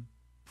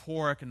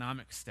poor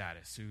economic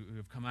status, who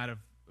have come out of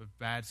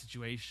bad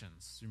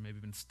situations, who maybe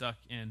been stuck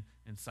in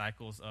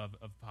cycles of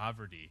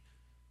poverty.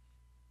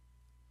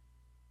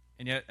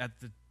 And yet at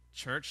the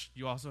church,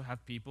 you also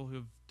have people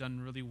who've done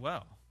really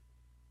well.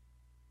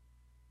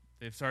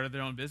 They've started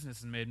their own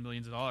business and made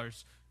millions of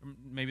dollars. Or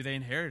maybe they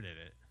inherited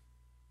it.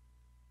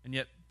 And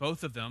yet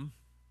both of them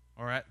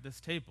are at this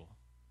table.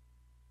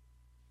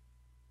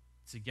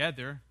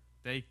 Together,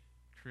 they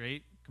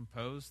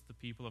compose the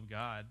people of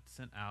God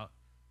sent out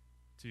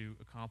to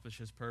accomplish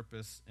his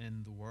purpose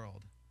in the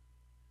world.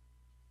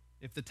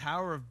 If the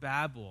Tower of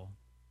Babel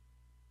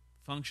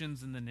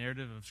functions in the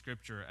narrative of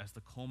Scripture as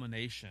the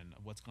culmination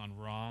of what's gone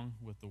wrong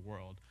with the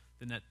world,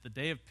 then at the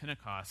day of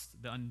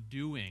Pentecost, the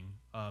undoing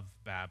of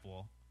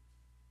Babel,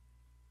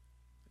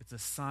 it's a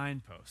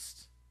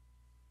signpost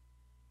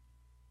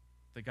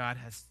that God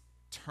has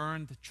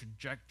turned the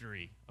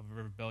trajectory of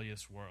a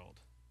rebellious world.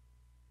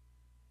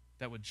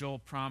 That what Joel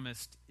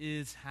promised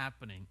is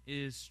happening,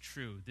 is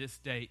true. This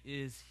day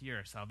is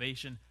here.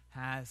 Salvation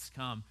has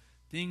come.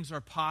 Things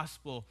are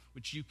possible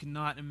which you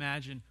cannot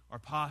imagine are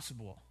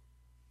possible.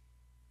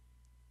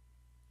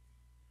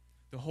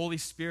 The Holy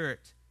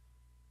Spirit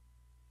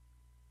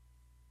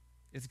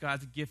is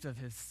God's gift of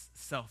his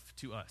self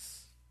to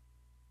us.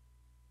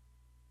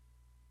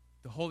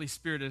 The Holy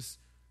Spirit is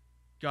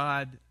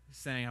God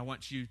saying, I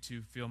want you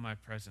to feel my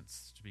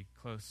presence, to be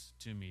close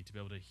to me, to be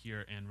able to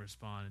hear and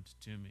respond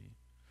to me.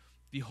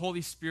 The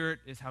Holy Spirit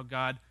is how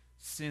God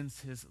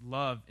sends his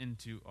love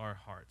into our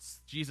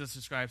hearts. Jesus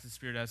describes the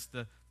Spirit as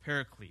the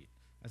paraclete,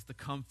 as the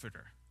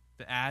comforter,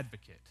 the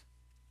advocate.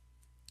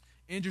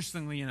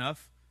 Interestingly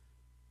enough,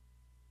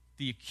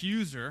 the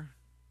accuser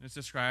is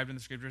described in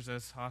the scriptures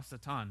as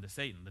Hasatan, the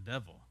Satan, the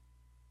devil.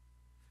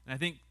 And I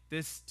think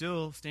this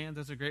still stands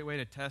as a great way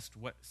to test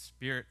what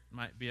spirit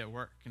might be at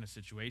work in a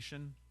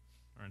situation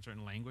or in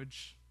certain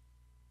language.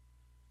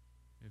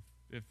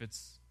 If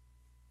it's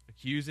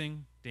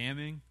accusing,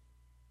 damning,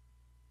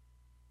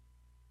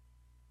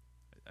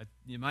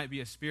 it might be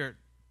a spirit,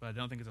 but I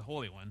don't think it's a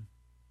holy one.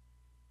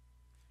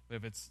 But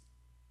if it's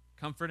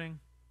comforting,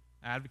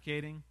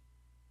 advocating,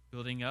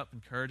 building up,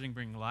 encouraging,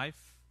 bringing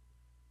life,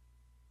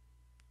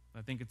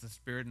 I think it's a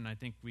spirit, and I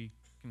think we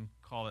can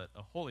call it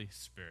a Holy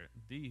Spirit,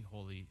 the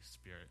Holy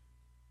Spirit.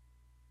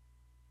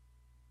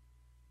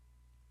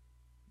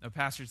 A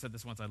pastor said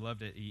this once, I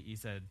loved it. He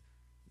said,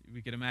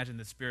 we could imagine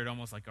the Spirit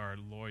almost like our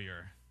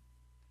lawyer,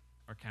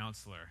 our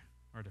counselor,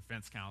 our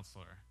defense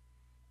counselor,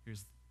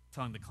 who's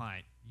telling the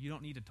client, you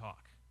don't need to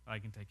talk, I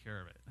can take care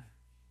of it.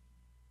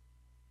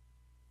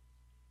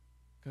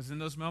 Because in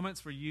those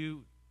moments where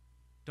you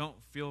don't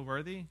feel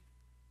worthy,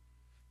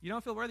 you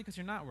don't feel worthy because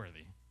you're not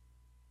worthy.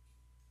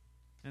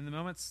 In the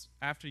moments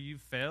after you've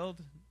failed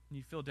and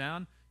you feel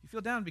down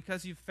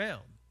because you've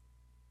failed.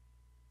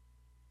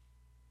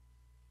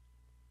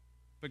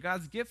 But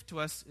God's gift to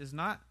us is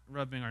not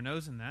rubbing our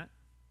nose in that.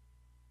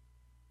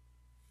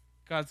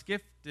 God's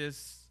gift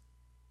is,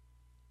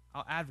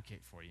 I'll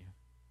advocate for you.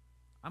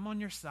 I'm on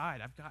your side.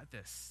 I've got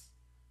this.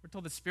 We're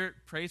told the Spirit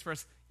prays for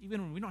us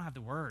even when we don't have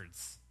the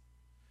words.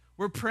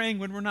 We're praying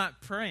when we're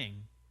not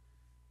praying.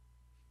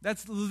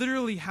 That's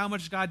literally how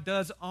much God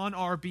does on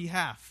our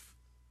behalf.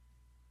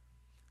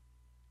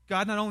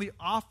 God not only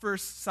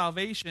offers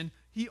salvation,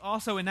 he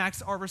also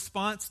enacts our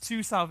response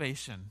to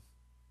salvation,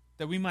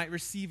 that we might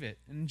receive it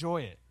and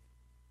enjoy it.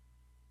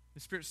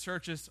 The Spirit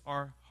searches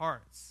our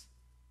hearts.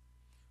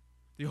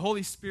 The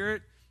Holy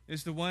Spirit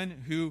is the one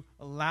who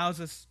allows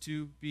us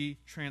to be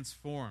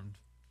transformed,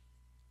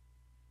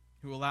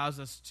 who allows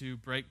us to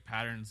break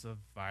patterns of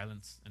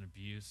violence and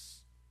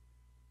abuse,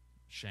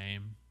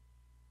 shame.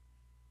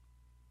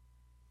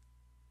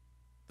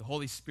 The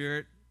Holy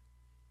Spirit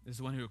is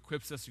the one who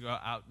equips us to go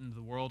out into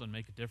the world and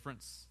make a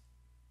difference.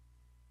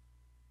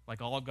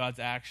 Like all of God's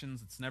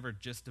actions, it's never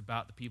just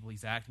about the people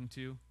he's acting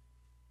to.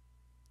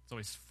 It's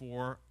always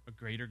for a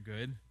greater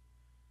good.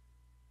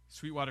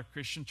 Sweetwater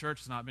Christian Church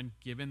has not been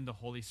given the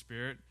Holy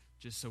Spirit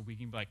just so we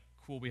can be like,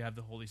 cool, we have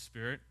the Holy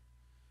Spirit.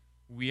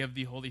 We have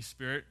the Holy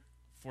Spirit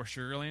for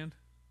Sugarland,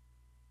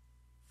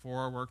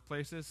 for our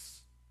workplaces,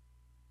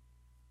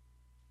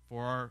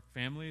 for our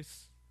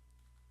families.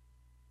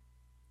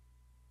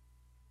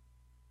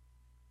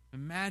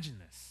 Imagine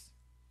this.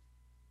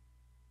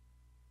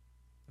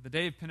 At the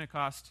day of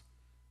Pentecost,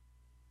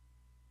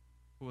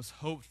 what was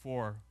hoped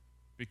for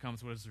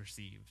becomes what is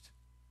received.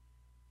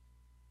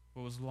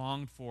 What was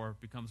longed for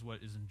becomes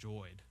what is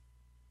enjoyed.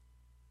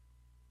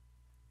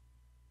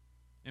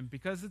 And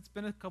because it's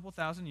been a couple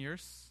thousand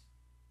years,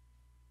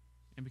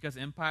 and because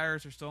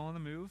empires are still on the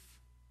move,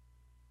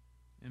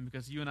 and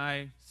because you and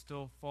I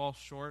still fall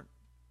short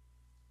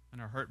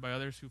and are hurt by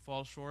others who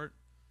fall short,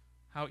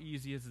 how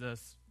easy is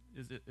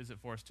it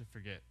for us to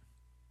forget?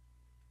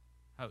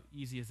 How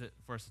easy is it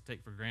for us to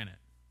take for granted?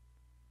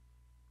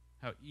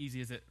 How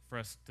easy is it for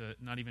us to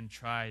not even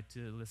try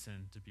to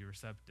listen, to be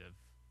receptive?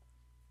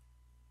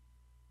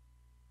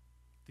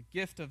 The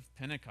gift of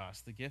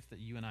Pentecost, the gift that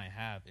you and I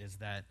have, is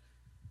that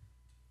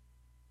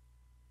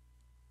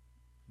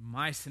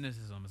my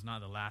cynicism is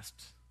not the last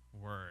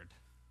word.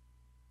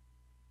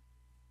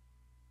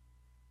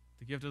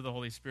 The gift of the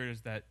Holy Spirit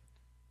is that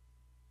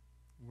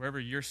wherever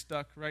you're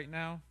stuck right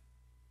now,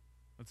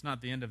 that's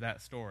not the end of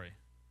that story.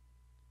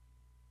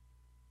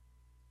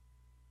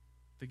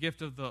 The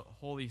gift of the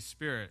Holy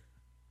Spirit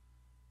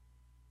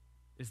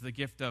is the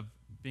gift of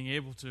being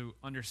able to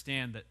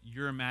understand that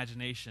your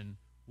imagination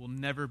will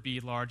never be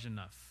large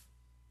enough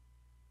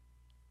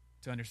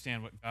to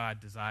understand what God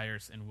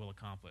desires and will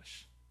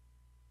accomplish.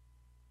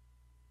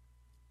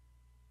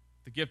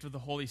 The gift of the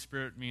Holy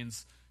Spirit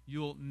means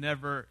you'll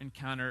never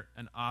encounter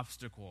an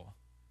obstacle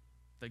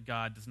that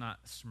God does not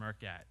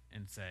smirk at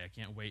and say, I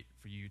can't wait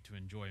for you to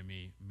enjoy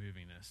me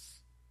moving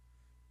this.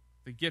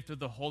 The gift of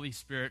the Holy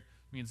Spirit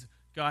means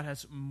God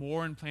has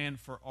more in plan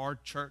for our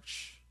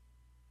church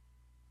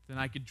than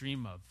I could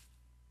dream of.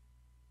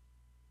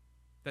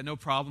 That no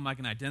problem I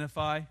can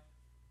identify,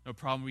 no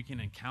problem we can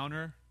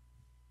encounter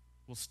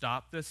will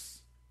stop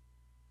this.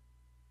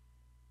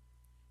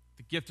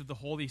 The gift of the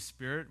Holy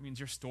Spirit means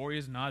your story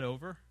is not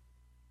over.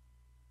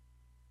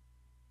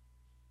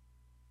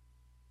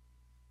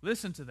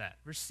 Listen to that.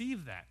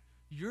 Receive that.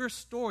 Your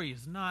story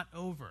is not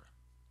over.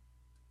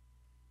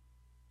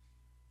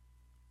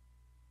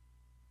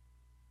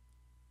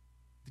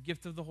 The The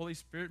gift of the Holy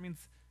Spirit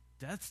means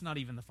death's not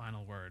even the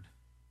final word.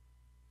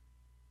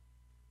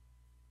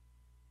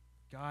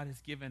 God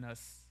has given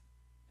us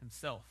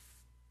himself.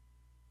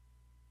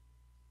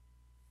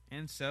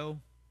 And so,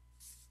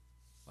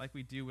 like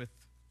we do with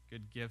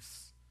good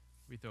gifts,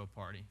 we throw a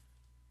party.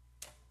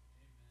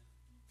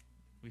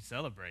 We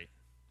celebrate.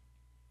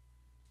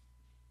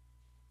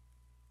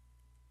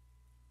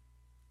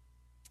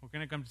 We're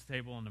going to come to the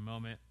table in a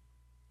moment.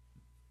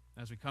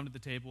 As we come to the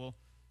table,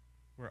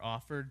 we're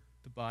offered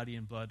the body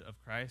and blood of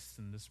Christ.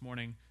 And this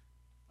morning,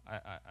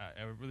 I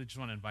really just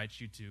want to invite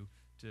you to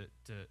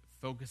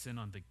focus in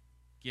on the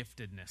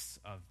giftedness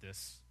of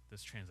this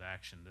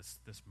transaction,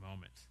 this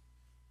moment.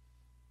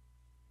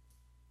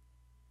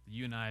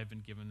 You and I have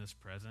been given this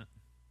present.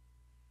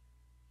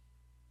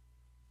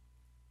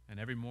 And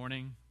every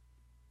morning,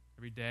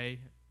 every day,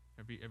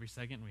 every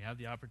second, we have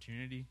the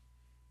opportunity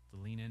to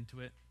lean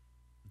into it,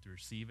 and to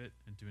receive it,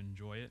 and to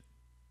enjoy it.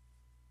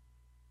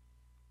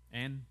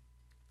 And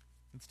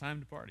it's time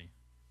to party.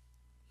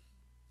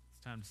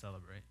 It's time to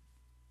celebrate.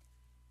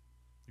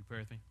 You pray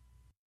with me?